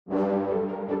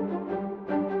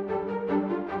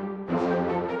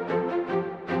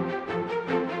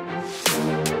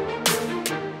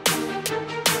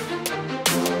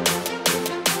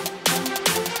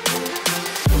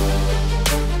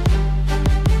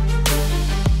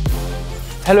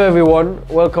Hello everyone,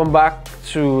 welcome back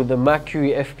to the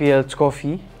Mercury FPL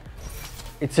Trophy.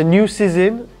 It's a new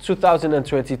season,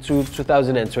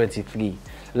 2022-2023.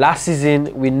 Last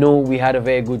season, we know we had a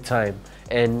very good time,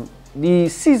 and the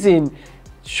season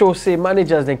shows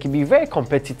managers that can be very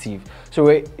competitive.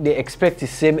 So they expect the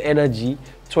same energy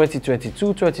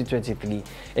 2022-2023,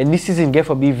 and this season get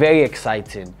for be very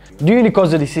exciting. During the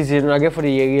course of the season, I get for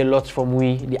the area lots from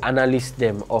the analysts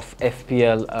them of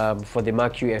FPL for the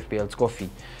Mercury FPL Trophy.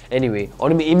 Anyway,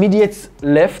 on the immediate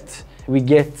left, we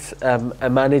get a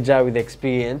manager with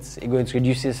experience. You're going to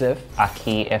introduce yourself.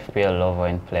 Aki FPL lover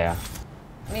and player.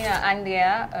 Me and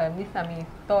Andrea, this is my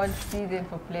third season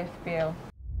for play FPL.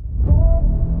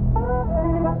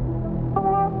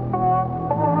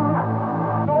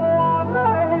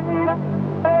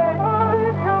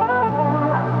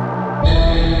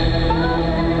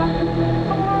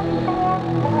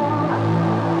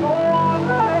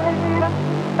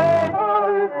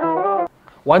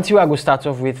 One thing I go start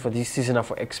off with for this season and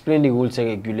for explain the rules and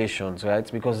regulations, right?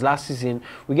 Because last season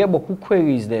we get beaucoup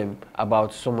queries them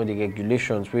about some of the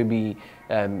regulations where we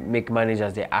make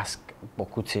managers they ask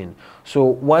beaucoup thing. So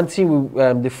one thing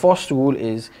the first rule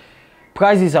is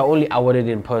prizes are only awarded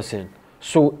in person.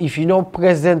 So if you're not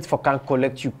present for can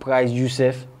collect you prize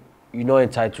yourself, you're not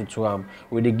entitled to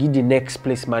where they give the next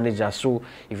place manager. So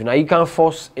if you can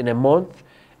force in a month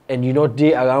and you're not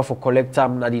there around for collect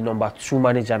time, now the number 2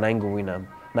 manager and I go win them.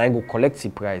 Now I go collect the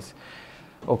prize.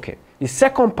 Okay. The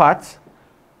second part,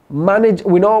 manage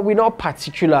we not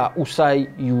particular usai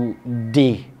you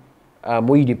day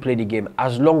where you play the game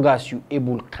as long as you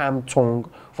able calm tongue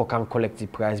for can collect the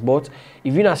prize. But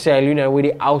if you're not Sierra Leone and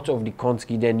we're out of the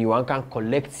country, then you can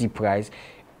collect the prize,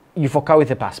 you for come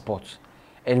with a passport.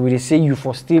 And when they say you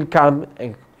for still come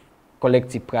and collect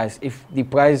the prize, if the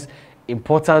prize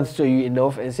important to you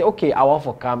enough and say, okay, I want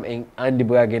for come and the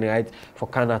boy again, right, for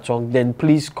Kanatong, then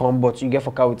please come, but you get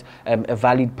for come with a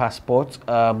valid passport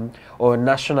or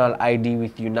national ID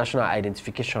with your national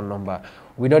identification number.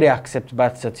 We know they accept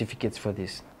birth certificates for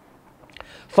this.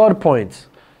 Third point,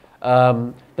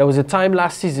 there was a time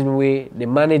last season where the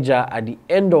manager at the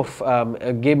end of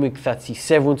game week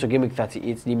 37 to game week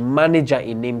 38, the manager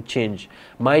in name change.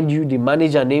 Mind you, the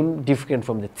manager name different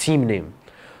from the team name.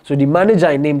 So the manager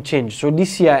in name change. So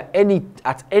this year,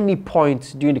 at any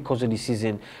point during the course of the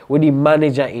season, when the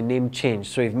manager in name change.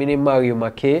 So if my name Mario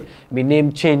McKay, my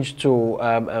name change to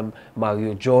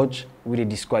Mario George, we will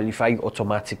disqualify you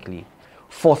automatically.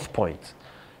 Fourth point,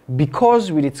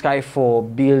 because we try for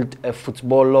build a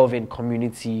football loving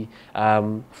community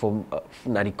for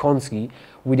the country,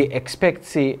 we expect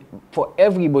say for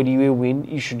everybody we win,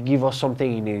 you should give us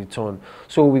something in return.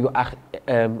 So we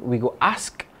go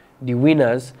ask the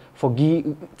winners for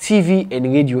TV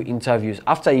and radio interviews.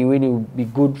 After you win, it will be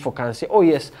good for can say, oh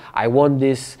yes, I won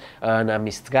this and I'm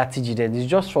a strategy. Then it's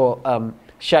just for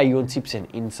share your own tips and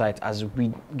insights as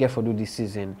we get for do this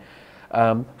season.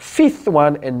 Fifth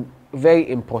one and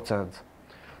very important.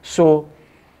 So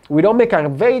we don't make a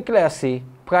very clear say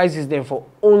prizes then for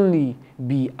only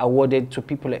be awarded to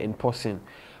people in person.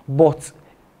 But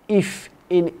if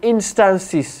in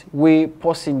instances where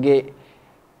person get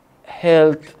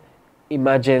health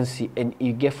emergency and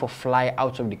you get for fly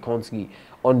out of the country,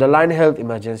 underline health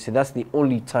emergency, that's the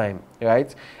only time,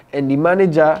 right? And the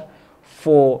manager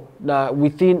for now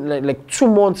within like 2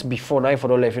 months before now for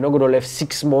the left, you're not going to left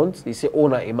 6 months, they say oh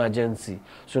na emergency.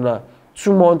 So now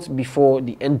 2 months before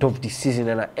the end of the season,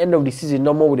 and at the end of the season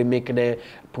no more would they make the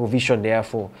provision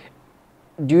therefore.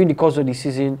 During the course of the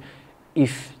season,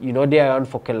 if you're not there around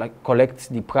for collect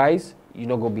the prize, you're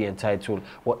not going to be entitled.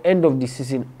 But end of the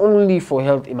season, only for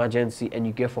health emergency and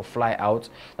you get for fly out,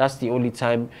 that's the only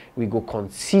time we go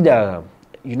consider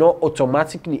you're not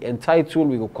automatically entitled,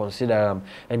 we go consider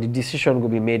and the decision will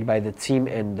be made by the team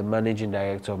and the managing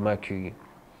director of Mercury.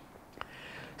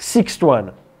 Sixth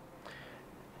one,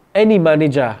 any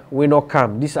manager will not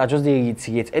come. This I just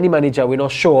reiterate. Any manager will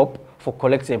not show up for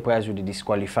collecting prize with the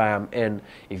disqualify and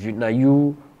if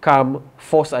you come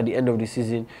first at the end of the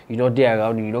season, you're not there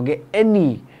around, you don't get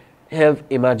any health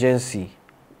emergency,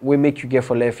 we make you get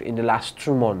for left in the last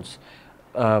 2 months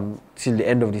till the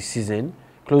end of the season,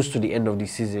 close to the end of the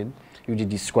season, you will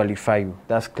disqualify you.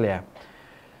 That's clear.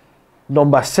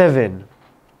 Number 7,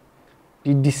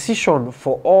 the decision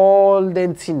for all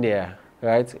them thing there,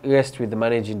 right, rests with the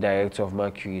managing director of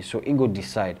Mercury. So he go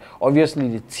decide. Obviously,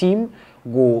 the team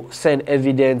go send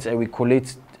evidence and we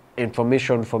collate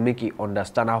information for make it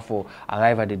understand how to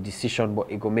arrive at the decision,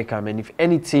 but it go make them. And if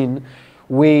anything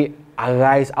we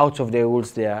arise out of the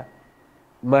rules there,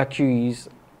 Mercury's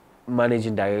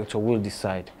managing director will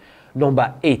decide.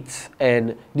 number 8,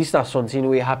 and this is something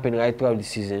will happen right throughout the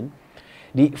season.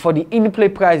 For the in-play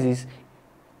prizes,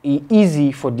 it's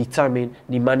easy for determine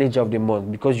the manager of the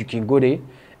month, because you can go there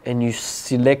and you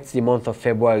select the month of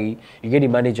February, you get the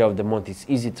manager of the month. It's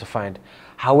easy to find.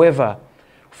 However,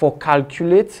 for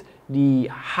calculate the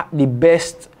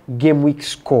best game week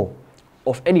score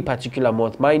of any particular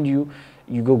month, mind you,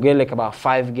 you go get like about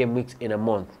 5 game weeks in a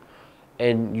month,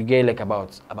 and you get like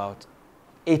about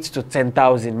 8 to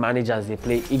 10,000 managers they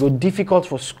play. It go difficult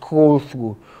for scroll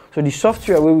through. So the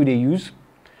software we they use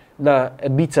now, a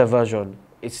beta version,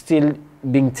 it's still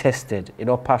being tested,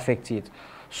 not perfect yet.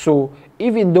 So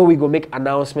even though we go make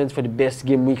announcements for the best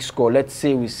game week score, let's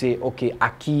say we say, okay,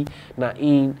 Aki na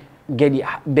in get the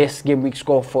best game week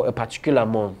score for a particular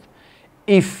month.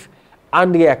 If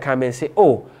Andrea come and say,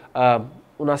 oh,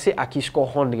 when I say Aki score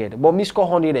 100, but me score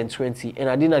 120, and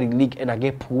I did not the league and I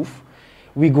get proof,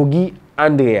 we go give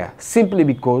Andrea, simply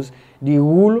because the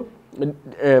rule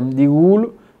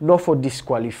not for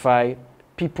disqualify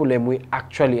people and we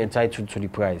actually entitled to the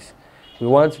prize. We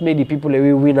want to make the people that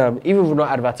we win them, even if we not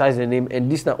advertise the name,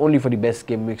 and this not only for the best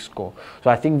game week score.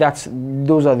 So I think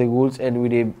those are the rules, and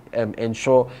we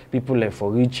ensure people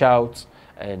for reach out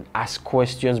and ask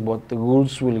questions, but the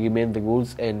rules will remain the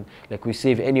rules. And like we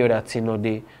say, if any other thing or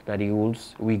day that the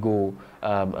rules, we go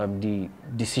the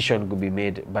decision will be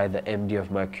made by the MD of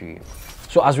Mercury.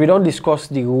 So as we don't discuss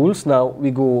the rules now,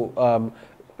 we go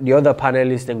the other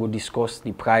panelists then go discuss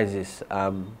the prizes.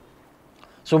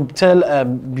 So tell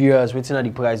viewers what's are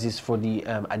the prizes for the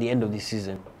at the end of the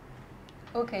season.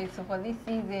 Okay, so for this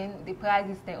season, the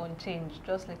prizes stay unchanged,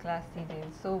 just like last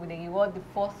season. So they reward the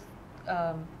first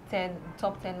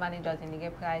top 10 managers and they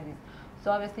get prizes.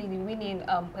 So obviously the winning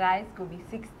prize could be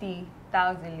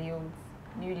 60,000 leons,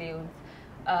 new leons.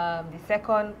 The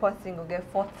second person will get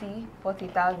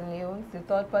 40,000 leons. The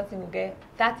third person will get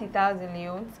 30,000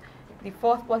 leons. The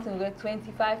fourth person will get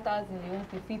 25,000 leons.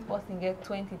 The fifth person will get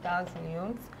 20,000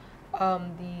 leons.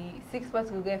 The sixth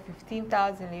person will get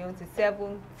 15,000 leons. The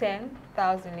seventh,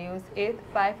 10,000 leons. Eighth,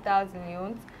 5,000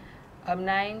 leons.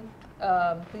 Ninth,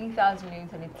 3,000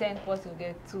 leons. And the 10th person will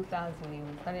get 2,000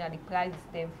 leons. And are the prize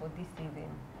system for this season.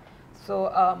 So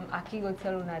Aki will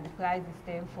tell you now the prize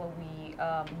system for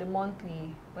the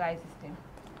monthly prize system.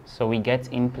 So we get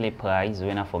in-play prize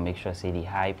winner for make sure say the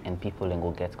hype and people then go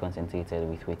get concentrated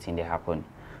with waiting they happen.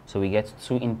 So we get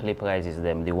 2 in-play prizes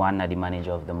them. The one are the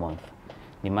manager of the month.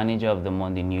 The manager of the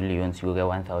month, the new Leons, you will get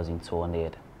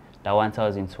 1,200. That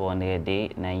 1,200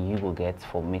 day now you will get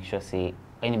for make sure say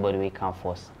anybody will come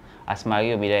first. As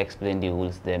Mario Bida explained the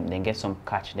rules them, then get some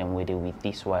catch them with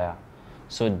this wire.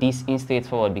 So this is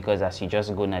straightforward because as you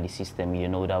just go na the system, you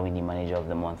know that we the manager of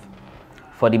the month.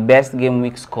 For the best game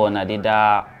week score, na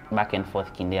data back and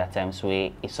forth in there times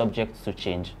where it's subject to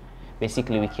change.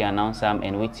 Basically, we can announce them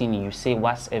and waiting you say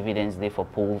what's evidence there for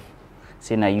proof.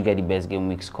 Say now you get the best game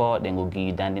week score, then go give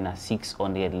you danding at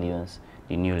 600 leons,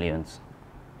 the new leons.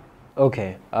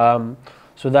 Okay,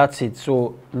 so that's it.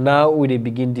 So now we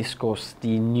begin discuss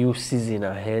the new season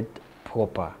ahead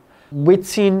proper.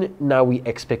 Waiting now with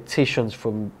expectations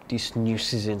from this new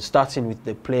season, starting with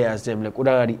the players them, like what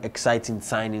are the exciting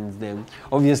signings them.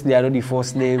 Obviously I know the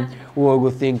first name who I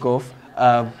will think of,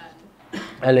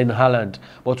 Ellen Haaland,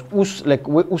 but who's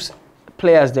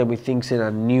players that we think say a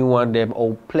new one them,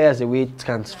 or players that we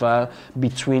transfer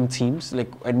between teams, like,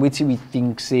 and what we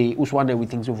think say who's one that we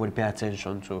think so for to pay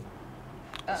attention to.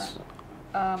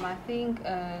 I think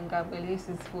Gabriel is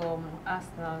from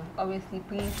Arsenal. Obviously,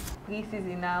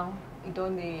 pre-season now, he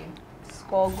don't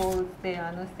score goals there.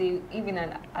 I know say even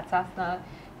at Arsenal,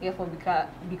 therefore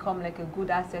become like a good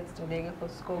asset to them for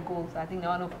score goals. I think they're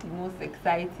one of the most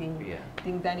exciting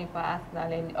things done for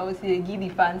Arsenal, and obviously they give the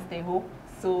fans their hope.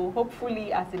 So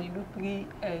hopefully, as they do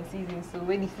pre-season, so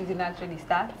when the season actually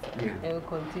starts, they will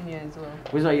continue as well.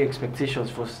 What are your expectations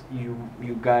for you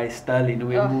guys? Sterling,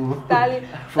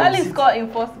 Sterling scored in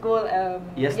first goal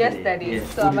yesterday. Yeah.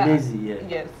 So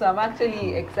so I'm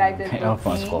actually excited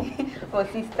for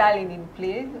see Sterling in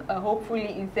play. Hopefully,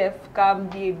 himself can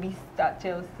be a beast at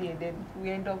Chelsea, and then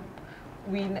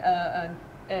we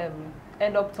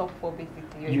end up top 4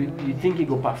 basically. You think he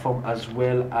go perform as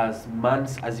well as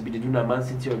he be doing at Man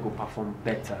City, or go perform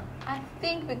better? I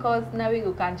think because now we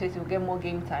go Kansas, you get more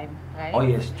game time, right? Oh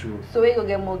yes, true. So we go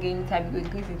get more game time, you go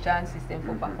increase the chances then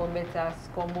for perform better,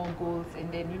 score more goals,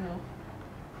 and then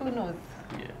who knows?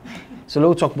 Yeah. So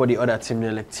let's talk about the other team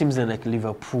there, like teams like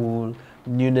Liverpool,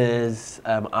 Nunes,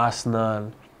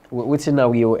 Arsenal. What's in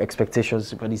now your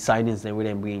expectations for the signings that we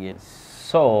then bring in?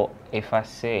 So, if I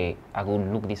say, I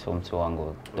would look this from 2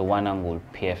 angles. The one angle,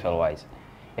 PFL-wise.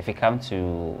 If it comes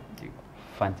to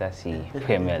Fantasy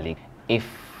Premier League, if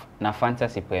na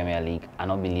fantasy Premier League, I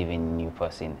don't believe in new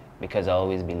person because I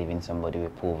always believe in somebody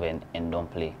with proven and don't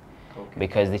play. Okay.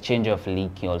 Because the change of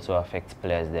league can also affect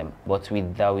players them. But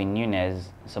with Darwin Núñez,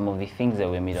 some of the things that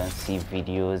when we don't see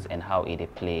videos and how they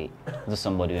play, do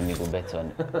somebody when we go bet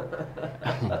on.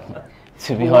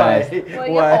 To be honest.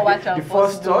 Why? The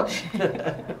first touch?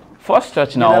 First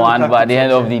touch now one, but at the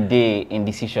end of the day in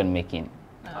decision making.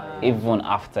 Even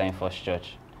after in first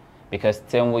touch. Because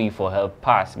tell you for help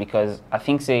pass. Because I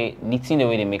think say the thing the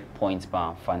way they make points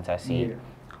by fantasy,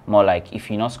 more like if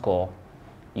you not score,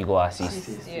 you go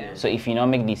assist. Yeah. So if you not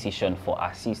make decision for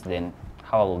assist, then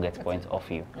how I will get points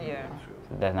off you? Yeah.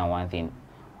 So that's not one thing.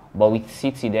 But with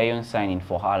City, they're on signing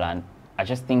for Haaland. I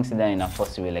just think that in a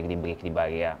first way, like they break the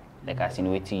barrier, like as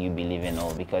in waiting you believe in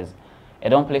all, because I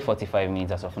don't play 45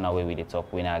 minutes as often away with the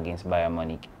top winner against Bayern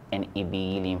Munich, and it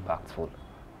be really impactful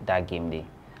that game day.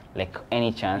 Like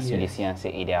any chance you see and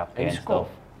say they are playing stuff.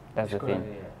 That's the thing.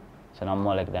 Yeah. So now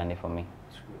more like Danny for me.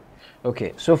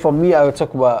 Okay, so for me, I will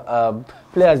talk about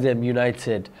players them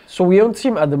United. So we own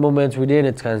team at the moment. We're in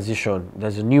a transition.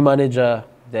 There's a new manager.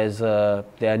 There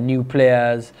are new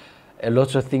players. A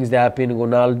lot of things that happen.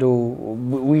 Ronaldo,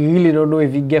 we really don't know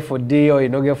if he get for day or he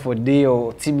not get for day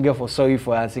or team get for sorry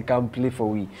for us. He can't play for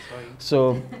we.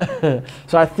 So,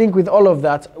 so I think with all of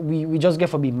that, we just get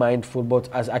to be mindful. But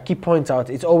as Aki points out,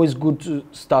 it's always good to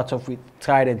start off with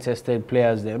tried and tested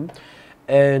players them.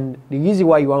 And the reason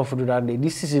why you want to do that,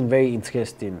 this is very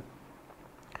interesting.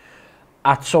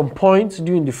 At some point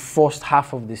during the first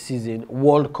half of the season,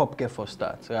 World Cup get for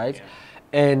start, right? Yeah.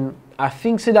 And I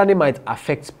think that it might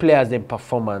affect players' their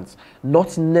performance,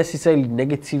 not necessarily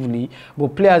negatively, but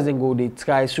players then go they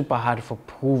try super hard for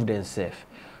prove themselves.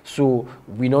 So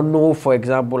we don't know, for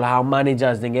example, how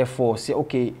managers then get for say,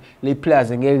 okay, the players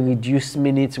then get reduced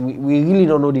minutes. We really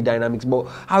don't know the dynamics, but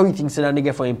how you think that they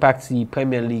get for impact the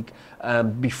Premier League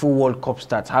before World Cup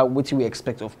starts? What do we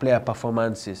expect of player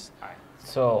performances?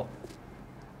 So,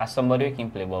 as somebody who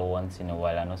can play ball once in a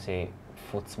while, I know say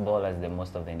footballers,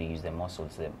 most of them they use their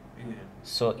muscles them. Yeah.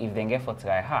 So if they get for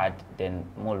try hard, then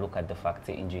more look at the fact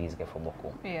that injuries get for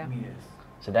Boko. Yeah. Yes.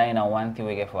 So that in a one thing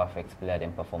we get for affect player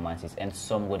them performances, and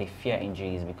some go they fear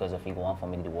injuries because of you go on for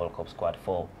the World Cup squad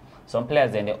for. Some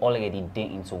players then they already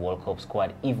did into World Cup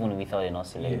squad even without they not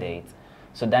select date.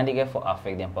 So then they get for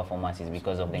affect them performances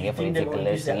because of them get for take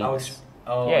less leagues.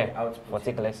 For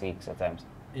take less leagues at times.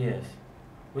 Yes.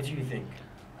 What do you think?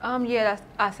 Yeah,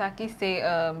 as Aki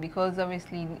say, because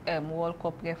obviously World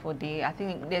Cup get for day. I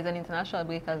think there's an international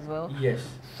break as well. Yes.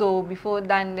 So before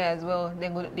that as well,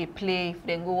 they play. If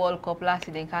they go World Cup last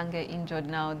year, they can't get injured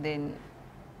now. Then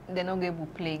they're not able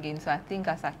to play again. So I think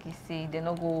as Aki say, they're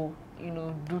not go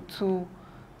do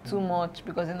too much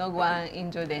because they're not going to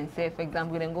injure themselves. For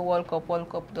example, they go World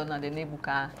Cup done, and then they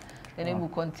will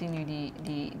continue the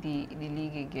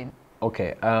league again.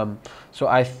 Okay, so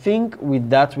I think with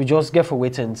that, we just get for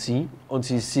wait and see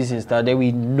until the season starts. Then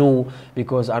we know,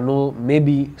 because I know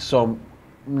maybe some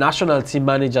national team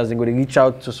managers are going to reach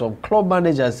out to some club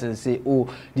managers and say, oh,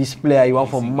 this player you want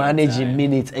for managing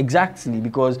minutes. Exactly,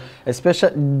 because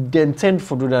especially they intend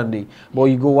for do that day. But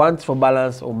you go once for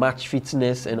balance or match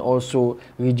fitness and also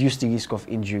reduce the risk of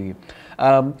injury.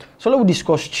 So let's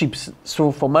discuss chips.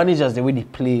 So for managers, the way they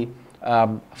play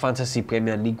Fantasy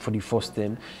Premier League for the first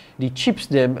 10. The chips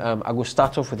them, I go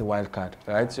start off with the wild card,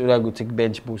 right? So I go take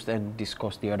bench boost and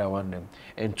discuss the other one them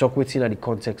and talk within the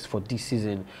context for this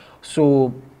season.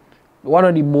 So one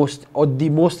of the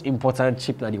most important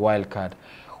chip na the wild card.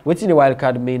 What's in the wild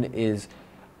card mean is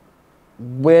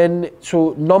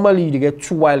so normally you get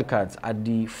 2 wild cards at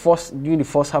during the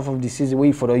first half of the season where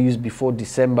you for use before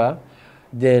December,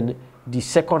 then the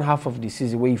second half of the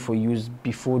season where you for use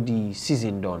before the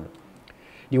season done.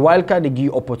 The wildcard, they give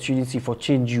you opportunity for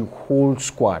change your whole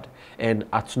squad and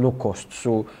at no cost.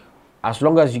 So as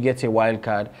long as you get a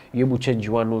wildcard, you're able to change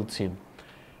your whole team.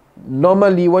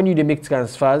 Normally, when you make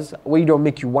transfers, when you don't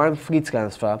make you one free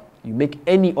transfer, you make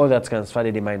any other transfer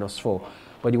that they -4.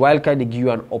 But the wildcard, they give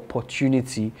you an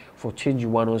opportunity for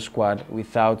changing one whole squad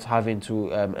without having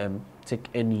to take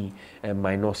any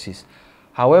minuses.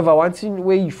 However, one thing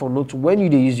where you for note, when you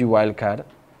use your wildcard,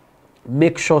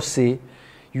 make sure say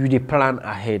you the plan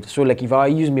ahead. So like if I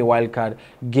use my wildcard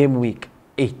game week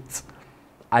 8,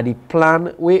 I the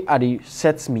plan where I the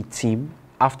sets me team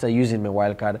after using my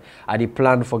wildcard. I the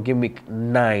plan for game week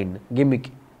 9, game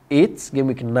week 8, game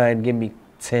week 9, game week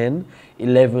 10,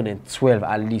 11, and 12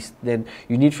 at least. Then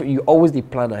you always the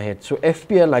plan ahead. So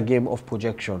FPL a game of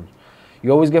projection.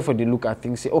 You always get for the look at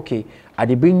things, say, okay, I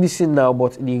they bring this in now,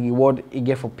 but the reward you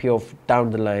get for payoff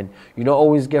down the line. You don't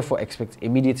always get for expect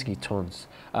immediate returns.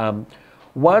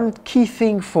 One key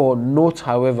thing for note,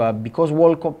 however, because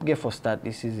World Cup get for start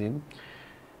this season,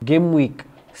 game week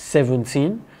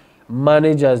 17,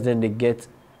 managers then they get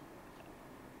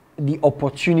the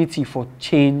opportunity for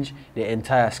change the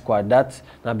entire squad. That's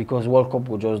now because World Cup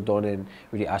was just done and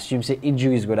we assume say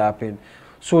injuries gonna happen.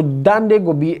 So then there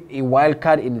go be a wild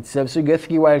card in itself. So you get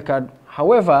 3 wild card.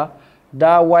 However,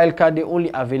 that wild card they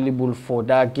only available for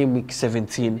that game week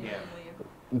 17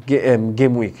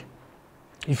 game week.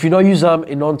 If you don't use them,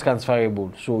 it's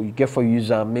non-transferable. So you get for use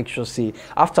them. Make sure say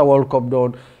after World Cup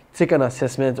done, take an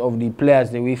assessment of the players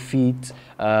the way fit.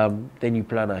 Then you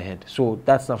plan ahead. So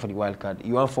that's not for the wild card.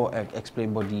 You want for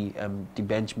explain about the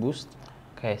bench boost?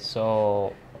 Okay,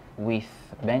 so with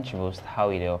bench boost, how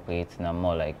it operates now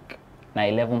more like now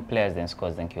 11 players then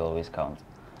scores then can always count.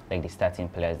 Like the starting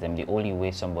players, then the only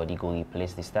way somebody go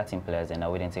replace the starting players, and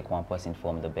now we then take one person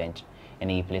from the bench and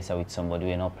then replace her with somebody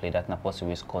who not play. That now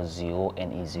possibly scores 0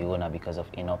 and is 0 now because of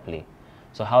not play.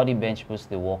 So how the bench boost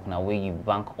they work now, where you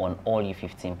bank on all your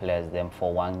 15 players them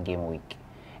for 1 game week,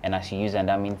 and as you use, and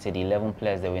that means the 11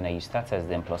 players that when you start as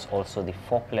them plus also the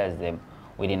 4 players them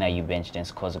within you bench then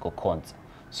scores go count.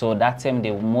 So that time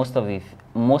they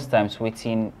most times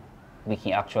waiting we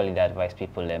can actually advise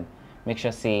people them. Make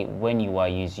sure say when you are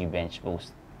use your bench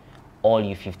boost, all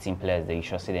you 15 players that you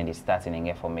should say then they starting and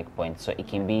get for make points. So it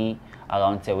can be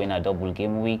around to win a double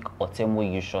game week or 10 where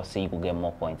you should say you could get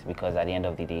more points, because at the end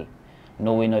of the day,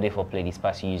 no way not there for play this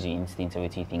pass, you use your instinct or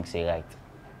what you think say right.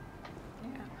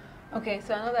 Yeah. Okay,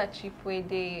 so another cheap way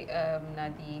they na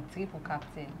the triple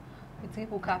captain. The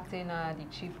triple captain the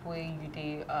cheap way you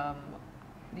they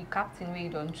the captain way you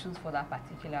don't choose for that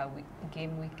particular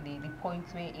game week the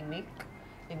points way you make.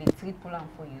 Maybe triple them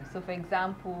for you. So for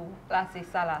example, let's say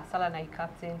Salah na your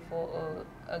captain for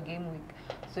a game week.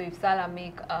 So if Salah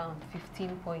make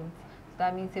 15 points, so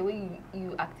that means the way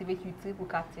you activate your triple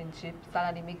captainship,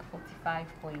 Salah they make 45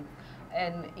 points.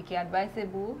 And it can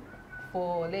advisable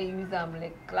for let you use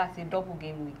like let's say double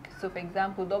game week. So for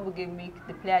example, double game week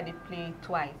the player they play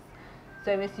twice.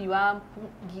 So if you want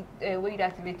where you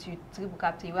activate your triple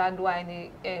captain, you want to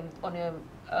do on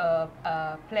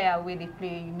a player where they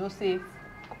play, you know say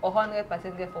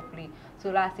 100% get for play. So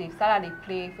let's say if Salah they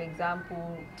play, for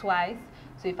example, twice.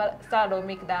 So if Salah don't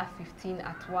make that 15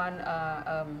 at one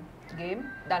game,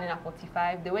 then in a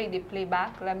 45. The way they play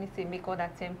back, let me say make all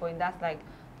that 10 points. That's like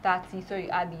 30. So you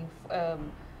add the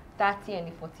 30 and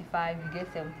the 45, you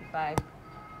get 75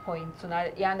 points. So now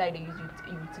you and I they use your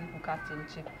triple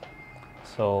captainship.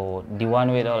 So the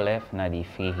one way all left now the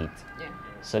free hit. Yeah.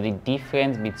 So the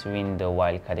difference between the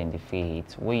wild card and the free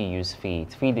hit, where you use free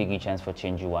hit, they give chance for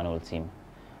change your one whole team.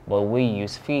 But where you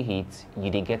use free hit,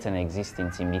 you they get an existing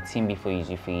team. The team before you use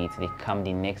your free hit, they come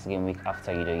the next game week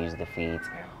after you don't use the free hit.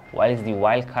 While it's the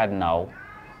wild card now,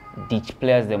 the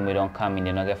players them we don't come in,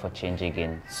 they not get for change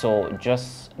again. So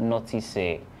just notice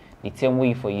the team where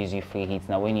you for use your free hit,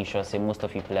 now when you should say most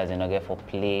of your players they not get for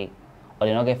play or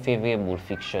they not get favorable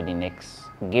fixture the next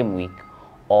game week.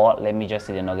 Or let me just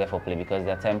say they not get for play, because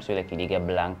there are times where like they get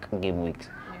blank game weeks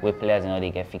where players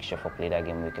they get fixture for play that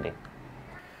game week day.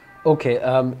 Okay,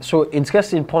 so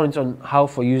interesting points on how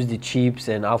for use the chips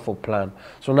and how for plan.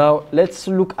 So now let's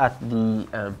look at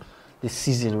the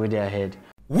season where they're ahead.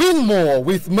 Win more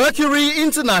with Mercury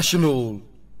International.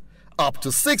 Up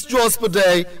to 6 draws per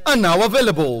day are now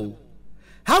available.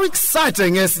 How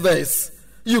exciting is this?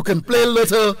 You can play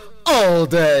little all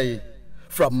day.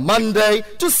 From Monday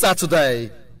to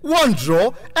Saturday. 1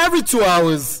 draw every 2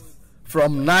 hours.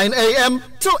 From 9 a.m.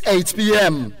 to 8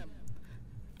 p.m.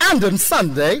 And on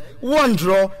Sunday, 1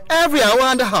 draw every hour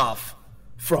and a half.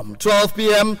 From 12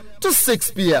 p.m. to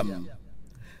 6 p.m.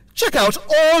 Check out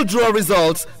all draw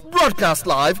results broadcast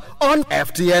live on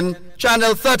FTN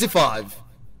Channel 35.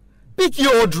 Pick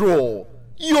your draw,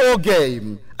 your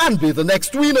game, and be the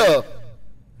next winner.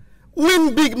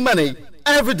 Win big money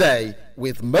every day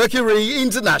with Mercury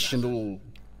International.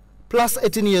 Plus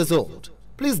 18 years old.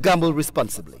 Please gamble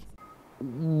responsibly.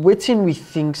 Waiting we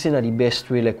think say that the best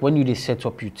way, like when you set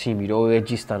up your team, you don't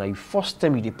register now, you first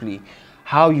time you play,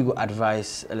 how you go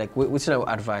advise, like what's our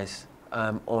advice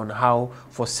on how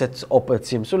for set up a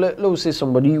team. So let's say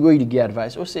somebody where you get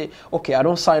advice or say, okay, I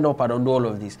don't sign up, I don't do all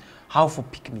of this. How for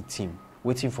pick me team?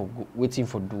 Waiting for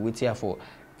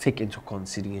take into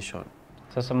consideration.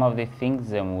 So some of the things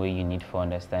where you need to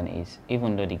understand is,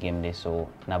 even though the game they so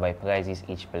now by prices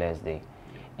each player's day,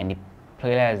 and the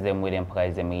players them where them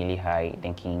price them really high,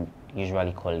 then can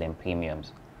usually call them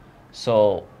premiums.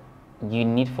 So you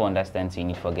need to understand, so you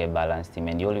need to get balanced team,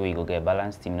 and the only way you go get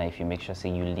balanced team now if you make sure say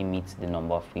you limit the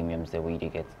number of premiums the way you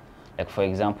get. Like for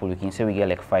example, you can say we get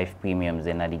like 5 premiums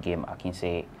then at the game. I can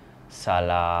say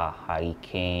Salah, Harry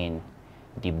Kane,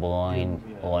 De Bruyne,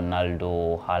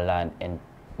 Ronaldo, Haaland, and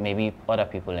maybe other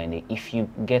people in there. If you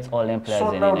get all them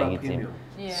players in your team,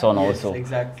 Son also.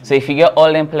 Exactly. So if you get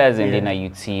all them players in your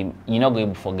team, you're not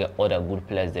going to forget other good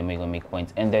players that may go make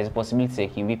points. And there's a possibility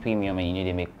that you be premium and you need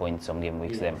to make points some game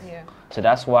weeks them. Yeah. So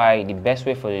that's why the best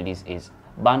way for this is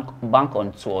bank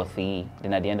on 2 or 3.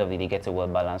 Then at the end of the day, get a well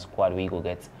balanced squad where you go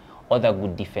get other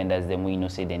good defenders. Then we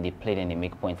say then they play, then they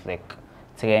make points like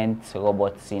Trent,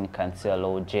 Robertson,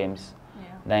 Cancelo, James.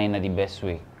 That's the best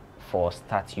way for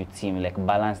start your team, like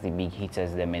balance the big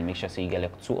hitters them and make sure so you get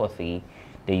like 2 or 3.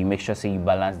 Then you make sure so you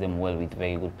balance them well with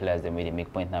very good players. Then where they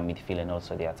make point in midfield and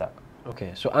also the attack.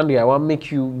 Okay, so Andy, I want to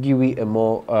make you give me a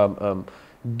more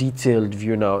detailed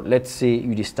view now. Let's say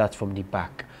you start from the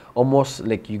back. Almost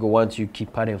like you go want you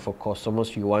keep padding for cost.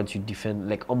 Almost you want to defend.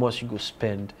 Like almost you go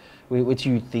spend. What do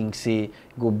you think? Say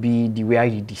go be the way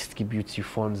you distribute your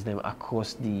funds them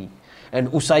across the. And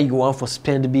also you want for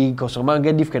spend big because some man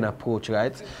get different approach,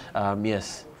 right?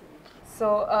 Yes.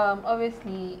 So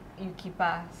obviously you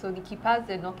keeper. So the keepers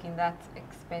they're not in that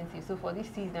expensive. So for this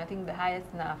season, I think the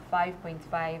highest now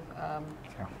 5.5.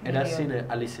 And that's in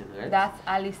Allison, right? That's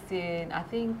Allison. I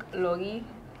think Lori.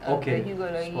 Okay. Hugo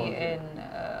Lori and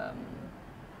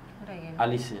what again?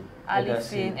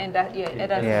 Allison and that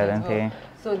Ederson as well.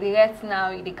 So the rest now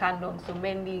they can't done. So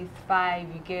Mendy is 5.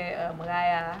 You get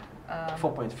Raya.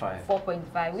 4.5.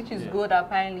 4.5, which is good.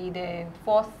 Apparently, the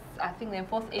first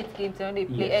 8 games when they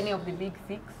play any of the big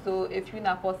 6. So if you're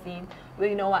not forcing, where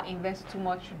you know what invest too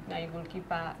much, now your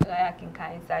goalkeeper Raya can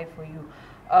come inside for you.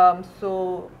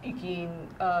 So you can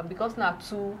because now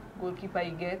 2 goalkeeper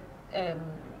you get.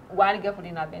 One you get for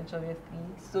the bench obviously.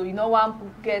 So you know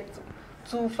one get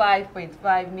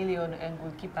 5.5 million and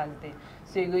goalkeepers there.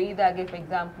 So you go either get, for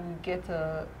example, get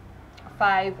a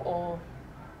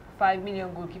 5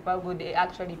 million goalkeeper go they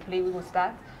actually play, we go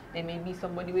start. Then maybe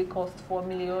somebody will cost 4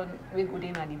 million, we go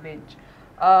in at the bench.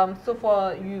 So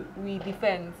for we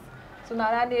defense. So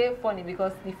now that they're funny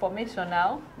because the formation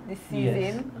now, this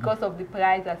season, because of the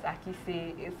price as Aki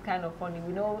say, it's kind of funny.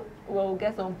 We know we'll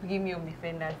get some premium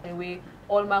defenders the way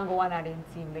all man go one at the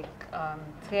team, like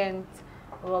Trent,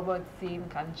 Robertson,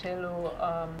 Cancelo.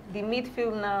 The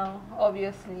midfield now,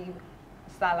 obviously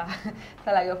Salah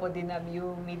go for the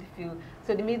Nabio midfield.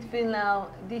 So the midfield now,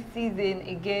 this season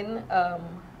again,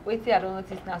 wait till I don't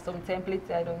notice now some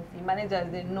templates I don't see. Managers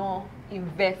they no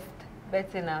invest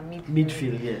better in our midfield.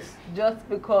 Midfield, yes. Just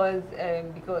because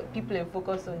people are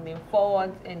focused on the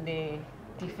forwards and the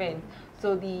defense.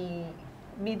 So the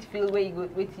midfield where you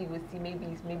go see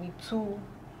maybe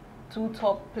two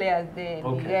top players there.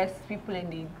 Okay. The rest people in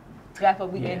the draft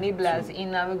with enablers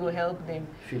in now we go help them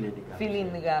fill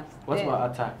in the gaps. What's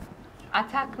about attack?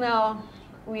 Attack now,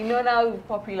 we know now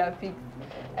popular picks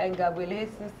Gabriel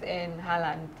Jesus and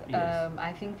Haaland. Yes.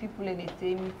 I think people in the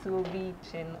same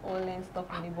Mitrovic and all that stuff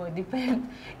in the ball depends.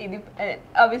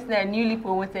 Obviously a newly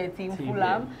promoted team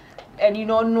Fulham. And you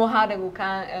don't know how they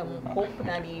can hope in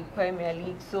the Premier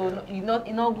League. So you not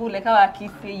good like how I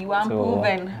keep say you want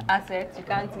proven assets. You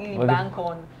can't really bank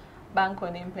on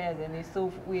them players and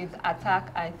so with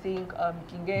attack I think you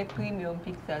can get premium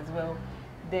picks as well.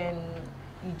 Then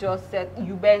you just said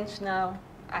you bench now.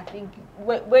 I think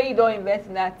where you don't invest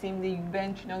in that team, then you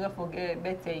bench, you're not gonna forget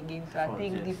better again. So I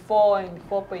think the 4 and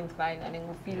 4.5 and then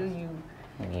we'll feel you.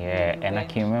 Yeah, and I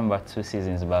can remember 2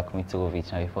 seasons back,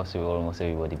 Mitrovic, and before so almost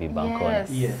everybody be bank on.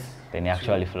 Yes. Then he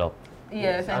actually flopped.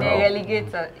 Yes, and they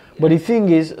relegate. But the thing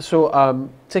is, so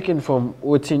taken from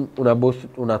what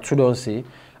una two don't say,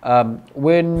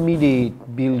 when they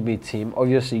build my team,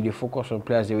 obviously they focus on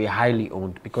players that were highly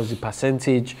owned because the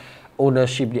percentage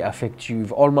ownership they affect you.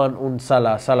 If all man own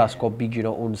Salah score big, you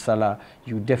don't own Salah,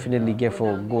 you definitely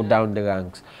go down the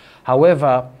ranks.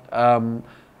 However,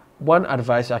 one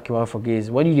advice I can forget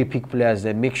is when you pick players,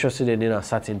 then make sure so they're in a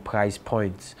certain price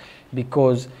points.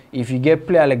 Because if you get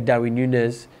player like Darwin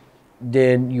Núñez,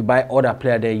 then you buy other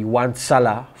player there, you want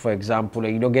Salah, for example,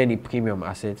 and you don't get any premium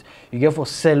assets. You get for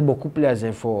sell beaucoup players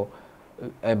and for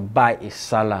buy a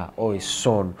Salah or a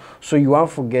Son. So you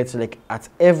won't forget like at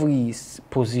every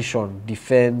position,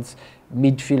 defense,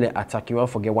 midfield and attack, you won't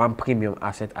forget one premium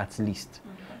asset at least.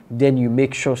 Then you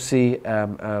make sure say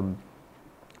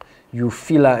you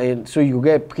fill in, so you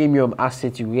get premium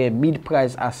asset, you get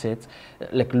mid-price asset,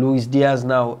 like Luis Diaz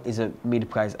now is a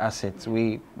mid-price asset,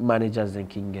 we managers then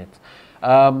can get.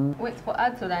 Wait, for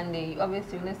add to that,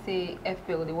 obviously when they say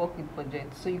FPL, they work with budget,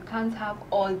 so you can't have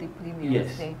all the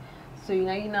premiums. Yes. So you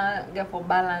know get for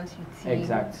balance your team.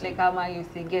 Exactly. Like how you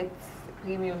say get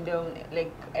premium down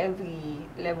like every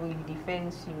level, you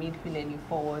defense, you midfield and you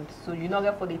forward. So you not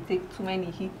get for they take too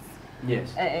many hits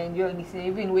Yes. And you're listening,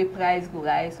 even where price go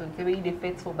rise, so say when they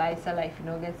fit for buy Salah, if you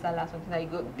don't get Salah, something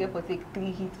like you go get for take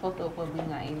 3 hits for bring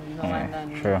her in, you know,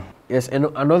 and Sure. Yes, and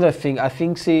another thing I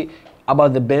think say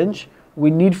about the bench, we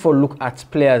need for look at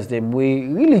players them we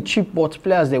really cheap but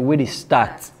players the way they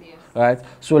start. Yes. Right,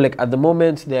 so like at the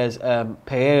moment there's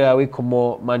Pereira we come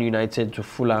out Man United to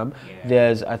Fulham.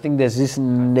 There's I think there's this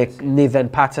Nathan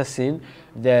Patterson.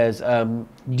 There's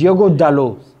Diogo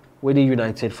Dalot with the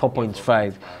United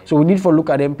 4.5. So we need to look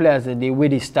at them players and the way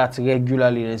they start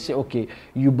regularly and say, okay,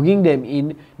 you bring them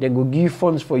in, then go give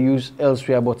funds for use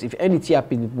elsewhere. But if anything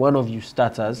happens with one of you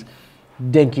starters,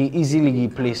 then can easily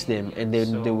replace them, and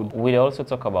then they would. We'll also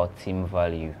talk about team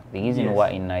value. The reason why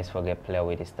it's nice for get player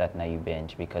where they start now you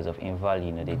bench because of in value,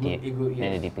 you know,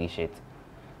 they depreciate.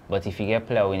 But if you get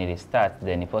player when they start,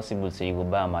 then it's possible so you go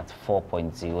buy them at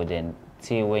 4.0, then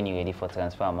till when you're ready for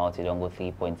transfer amount, you don't go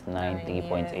 3.9,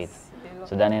 3.8. Yes.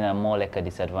 So then it's more like a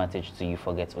disadvantage to you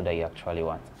forget what you actually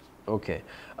want. Okay.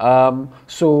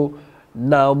 So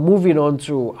now moving on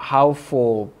to how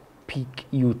for pick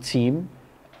your team.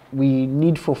 We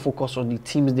need for focus on the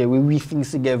teams that we think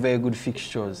to get very good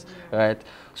fixtures, right?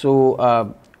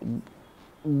 So,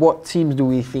 what teams do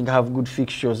we think have good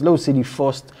fixtures? Let's say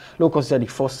consider the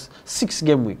first 6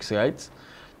 game weeks, right?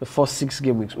 The first 6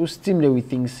 game weeks. Whose team that we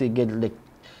think say get like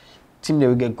team that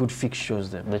we get good fixtures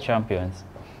then? The champions,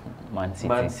 Man City.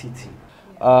 Man City.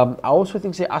 I also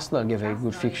think say Arsenal get very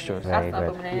good fixtures.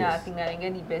 Arsenal, I think they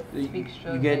get the best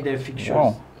fixtures. You get their fixtures.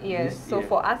 Wow. Yes, so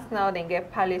for Arsenal, they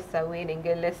get Palace away, they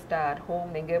get Leicester at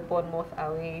home, they get Bournemouth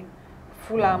away,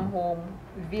 Fulham home,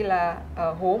 Villa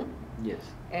home, Yes.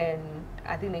 and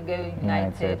I think they get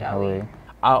United away.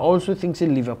 I also think say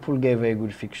Liverpool get very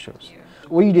good fixtures. Yeah.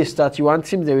 When you start, you want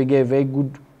teams that will get very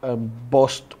good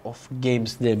burst of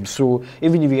games them. So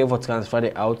even if you ever transfer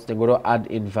it out, they're going to add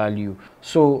in value.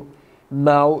 So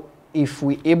now, if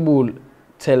we able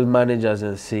tell managers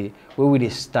and say where will they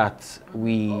start,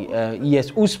 we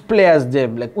whose players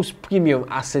them like whose premium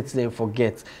assets them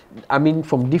forget. I mean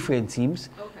from different teams.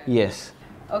 Okay. Yes.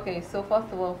 Okay, so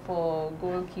first of all, for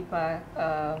goalkeeper,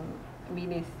 we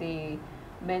they say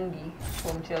Mendy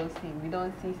from Chelsea. We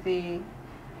don't see say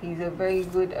he's a very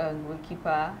good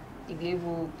goalkeeper. He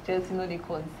able Chelsea know they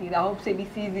concede. I hope say this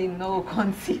season no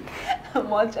concede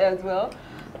much as well.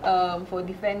 For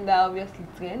defender, obviously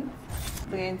Trent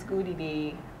good,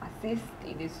 they assist,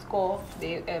 they score.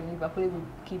 They Liverpool will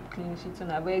keep clean sheets on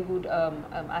a very good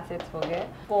assets for there.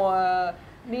 For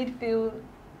midfield,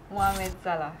 Mohamed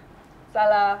Salah.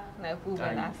 Salah na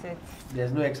proven asset.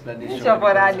 There's no explanation.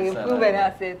 For that, proven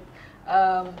asset.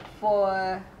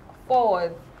 For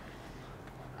forwards,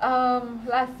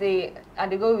 let's say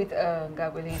they go with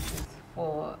Gabriel Jesus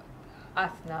for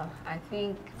Arsenal. I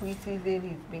think pre-season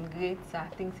has been great. So I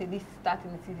think this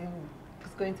starting the season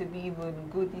is going to be even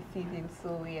good this season.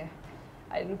 So yeah,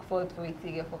 I look forward for it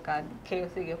to get for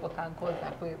chaos to get for cause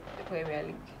the Premier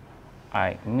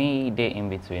League. Me they in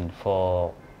between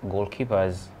for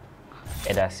goalkeepers,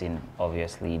 Ederson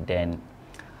obviously. Then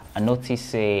I notice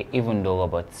say even though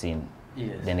Robertson,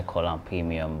 then they call him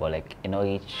premium, but like you know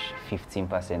reach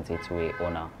 15% it's way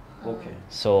owner. Okay.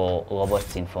 So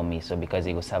Robertson for me, so because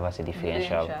he will serve as a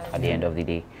differential at the end of the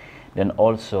day. Then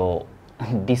also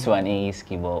this one is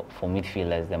risky, but for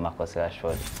midfielders, the Marcus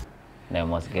Rashford, they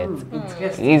must get.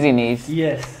 Reason is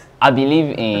I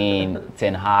believe in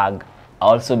Ten Hag. I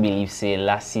also believe say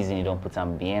last season you don't put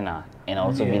on Biena, and I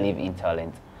also believe in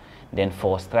talent. Then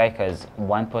for strikers,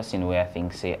 one person where I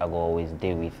think say I go always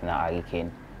deal with now Harry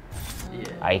Kane.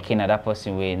 I can that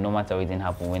person where no matter what didn't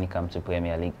happen when it comes to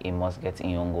Premier League, he must get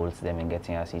in own goals them and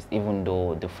getting assists. Even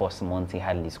though the first month he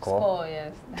hardly score.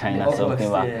 Yes. Kind of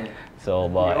something back. So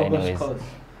but anyways.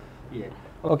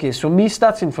 Okay, so me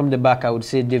starting from the back, I would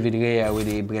say David Raya with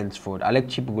the Brentford. I like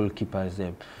cheap goalkeepers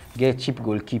them. Get cheap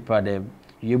goalkeeper them.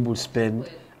 You able to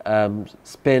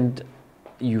spend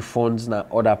your funds na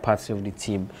other parts of the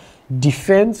team.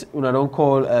 Defense, when I don't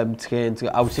call Trent,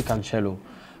 I would say Cancelo.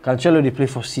 Cancelo, they play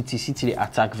for City. City, they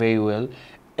attack very well.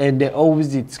 And they always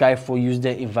did try for use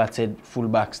their inverted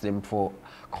fullbacks them for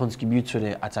contribute to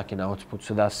their attacking output.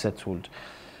 So that's settled.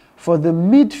 For the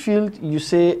midfield, you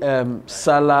say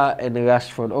Salah and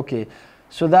Rashford. Okay,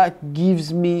 so that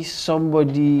gives me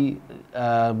somebody,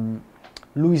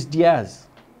 Luis Diaz.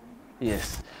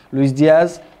 Yes, Luis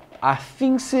Diaz. I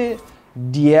think say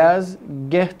Diaz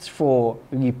gets for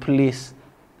replace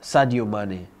Sadio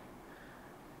Mane.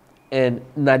 And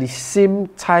now the same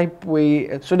type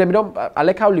way, so they don't. I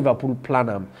like how Liverpool plan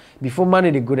them. Before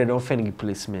Mane they go, they don't find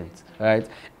replacement, right?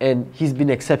 And he's been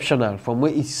exceptional from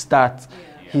where he starts.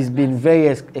 He's been very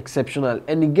exceptional,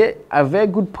 and he get a very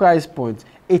good price point,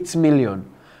 8 million.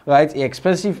 right?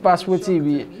 Expensive pass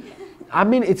waiting. I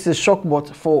mean, it's a shock,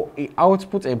 but for a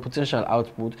output and potential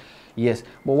output, yes.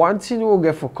 But one thing we'll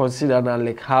get for consider now,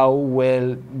 like how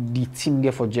well the team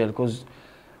get for gel, because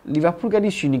Liverpool get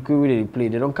this unique way they play.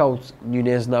 They don't count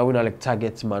Nunes now. We not like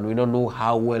targets, man. We don't know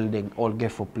how well they all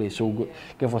get for play. So we'll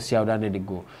get for see how that they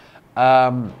go.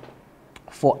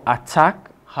 For attack,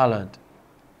 Haaland.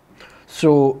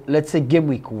 So let's say game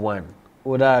week 1.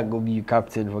 Oda go be you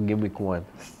captain for game week 1.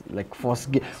 Like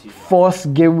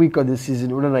first game week of the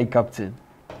season. Oda like captain.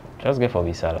 Just get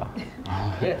for Salah.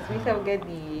 Yes, we shall get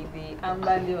the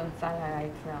Amberley on Salah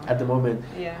right now. At the moment.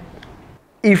 Yeah.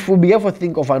 If we be able to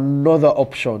think of another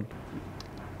option,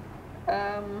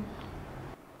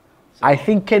 I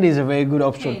think Ken is a very good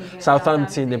option.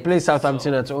 Southampton, they play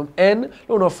Southampton at home. And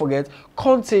do not forget,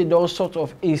 Conte does sort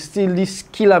of instill this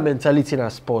killer mentality in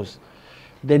Spurs.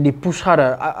 Then they push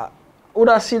harder.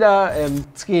 Oda see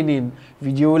that training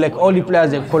video, like all the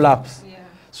players they collapse. Yeah.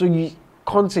 So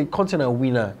Conte a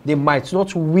winner. They might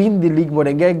not win the league, but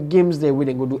they get games they win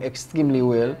and go do extremely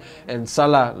well. And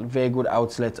Salah, very good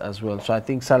outlet as well. So I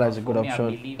think Salah is a good option.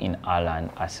 I believe in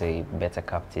Haaland as a better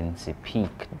captaincy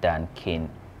pick than Kane.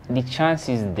 The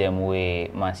chances them where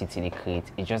Man City they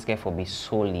create, it just get for be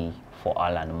solely for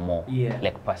Haaland more,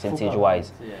 like percentage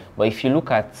wise. Yeah. But if you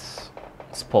look at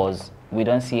Spurs, we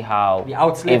don't see how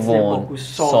everyone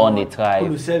Son they try,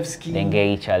 then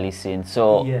get Richarlison.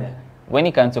 So when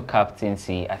it comes to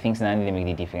captaincy, I think Nani they make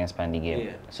the difference in the game.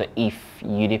 Yeah. So if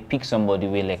you they pick somebody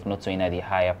with like not so in the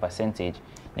higher percentage,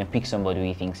 then pick somebody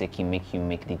who thinks they can make you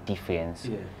make the difference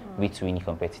between the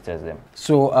competitors them.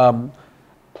 So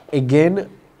again,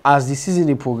 as the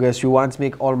season progresses, we want to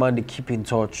make all man to keep in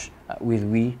touch with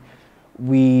we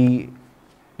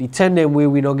the 10 them way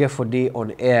we not get for day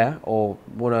on air or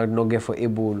wanna not get for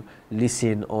able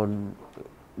listen on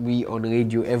on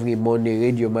radio every Monday,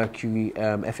 Radio Mercury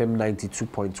FM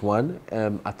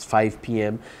 92.1 at 5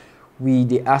 p.m.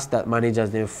 They ask that managers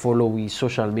then follow we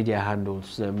social media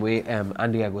handles where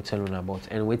Andrea go tell on about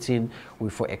and waiting we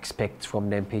for expect from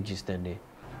them pages then they.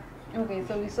 Okay,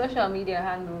 so the social media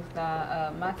handles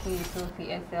are Mercury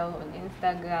Trophy SL on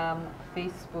Instagram,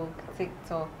 Facebook,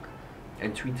 TikTok,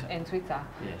 and Twitter.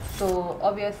 Yeah. So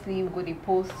obviously we go to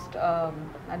post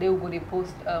and they will go to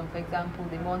post for example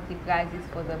the monthly prizes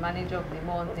for the manager of the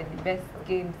month and the best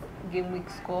game week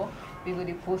score. We go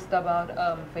to post about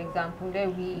for example there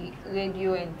we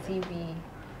radio and TV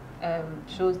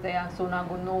shows there, so now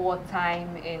go know what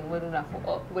time and when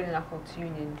enough for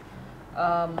tuning.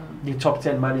 The top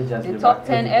 10 managers. The top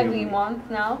 10 every month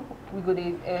now. We go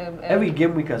to every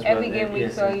game week as well. Every game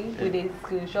week, sorry. We they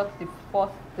screenshot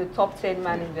the top 10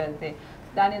 managers there.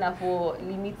 Standing up for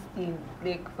limit team,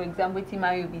 like for example,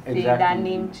 Timari will be saying that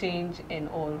name change and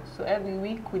all. So every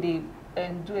week we do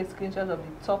a screenshot of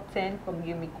the top 10 from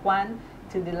game week 1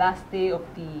 to the last day of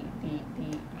the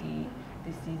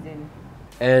season.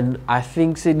 And I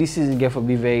think this season going to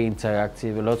be very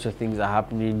interactive. A lot of things are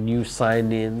happening, new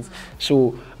signings.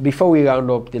 So before we round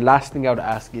up, the last thing I would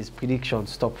ask is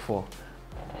predictions top 4.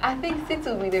 I think City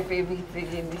will be the favorite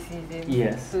again this season.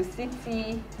 Yes. So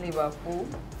City, Liverpool.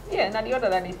 Yeah, now the other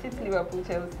than the City, Liverpool,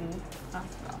 Chelsea,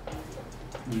 Arsenal.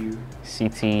 You?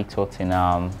 City,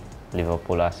 Tottenham,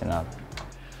 Liverpool, Arsenal.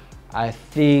 I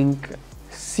think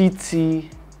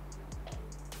City,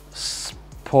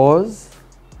 Spurs,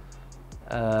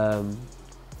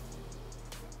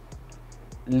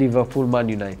 Liverpool, Man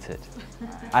United.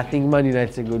 I think Man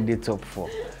United go the top 4.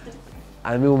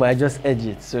 I mean, we might just edge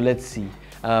it, so let's see.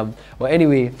 But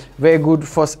anyway, very good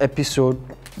first episode.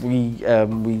 We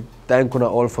thank you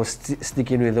all for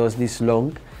sticking with us this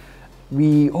long.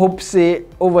 We hope say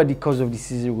over the course of the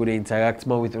season we're going to interact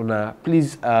more with Una.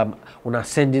 Please Una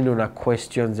send in Una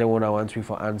questions and Una wants me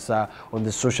for answer on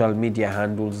the social media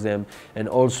handles them, and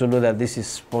also know that this is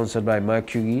sponsored by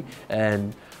Mercury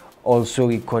and also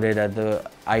recorded at the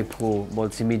iPro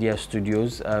Multimedia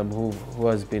Studios, who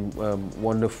has been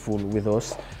wonderful with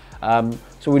us.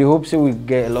 So we hope we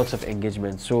get a lot of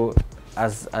engagement. So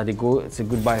as they go, it's a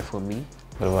goodbye from me.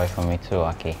 Goodbye from me too,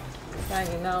 okay.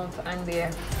 Signing out and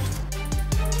there.